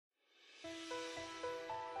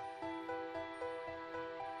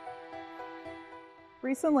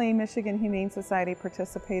Recently, Michigan Humane Society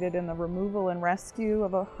participated in the removal and rescue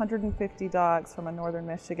of 150 dogs from a northern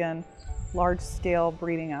Michigan large-scale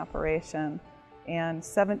breeding operation. And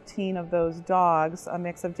 17 of those dogs, a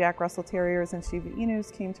mix of Jack Russell Terriers and Shiba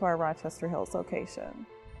Inus, came to our Rochester Hills location.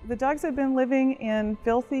 The dogs had been living in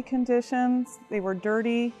filthy conditions. They were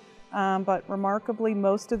dirty, but remarkably,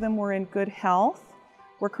 most of them were in good health.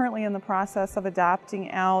 We're currently in the process of adopting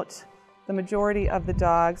out the majority of the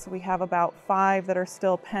dogs. We have about 5 that are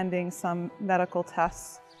still pending some medical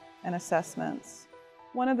tests and assessments.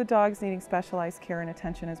 One of the dogs needing specialized care and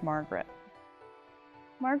attention is Margaret.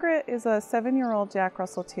 Margaret is a 7-year-old Jack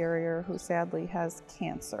Russell Terrier who sadly has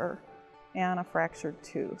cancer and a fractured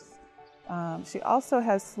tooth. She also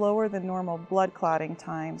has slower than normal blood clotting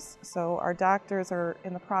times, so our doctors are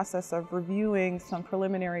in the process of reviewing some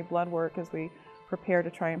preliminary blood work as we prepare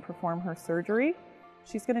to try and perform her surgery.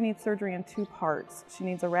 She's going to need surgery in 2 parts. She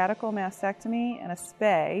needs a radical mastectomy and a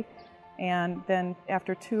spay, and then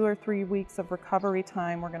after 2 or 3 weeks of recovery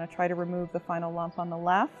time, we're going to try to remove the final lump on the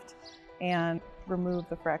left and remove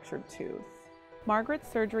the fractured tooth.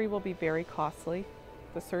 Margaret's surgery will be very costly.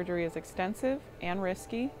 The surgery is extensive and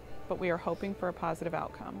risky, but we are hoping for a positive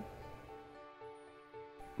outcome.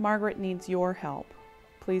 Margaret needs your help.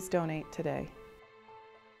 Please donate today.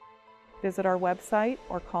 Visit our website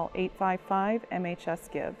or call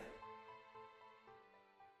 855-MHS-GIVE.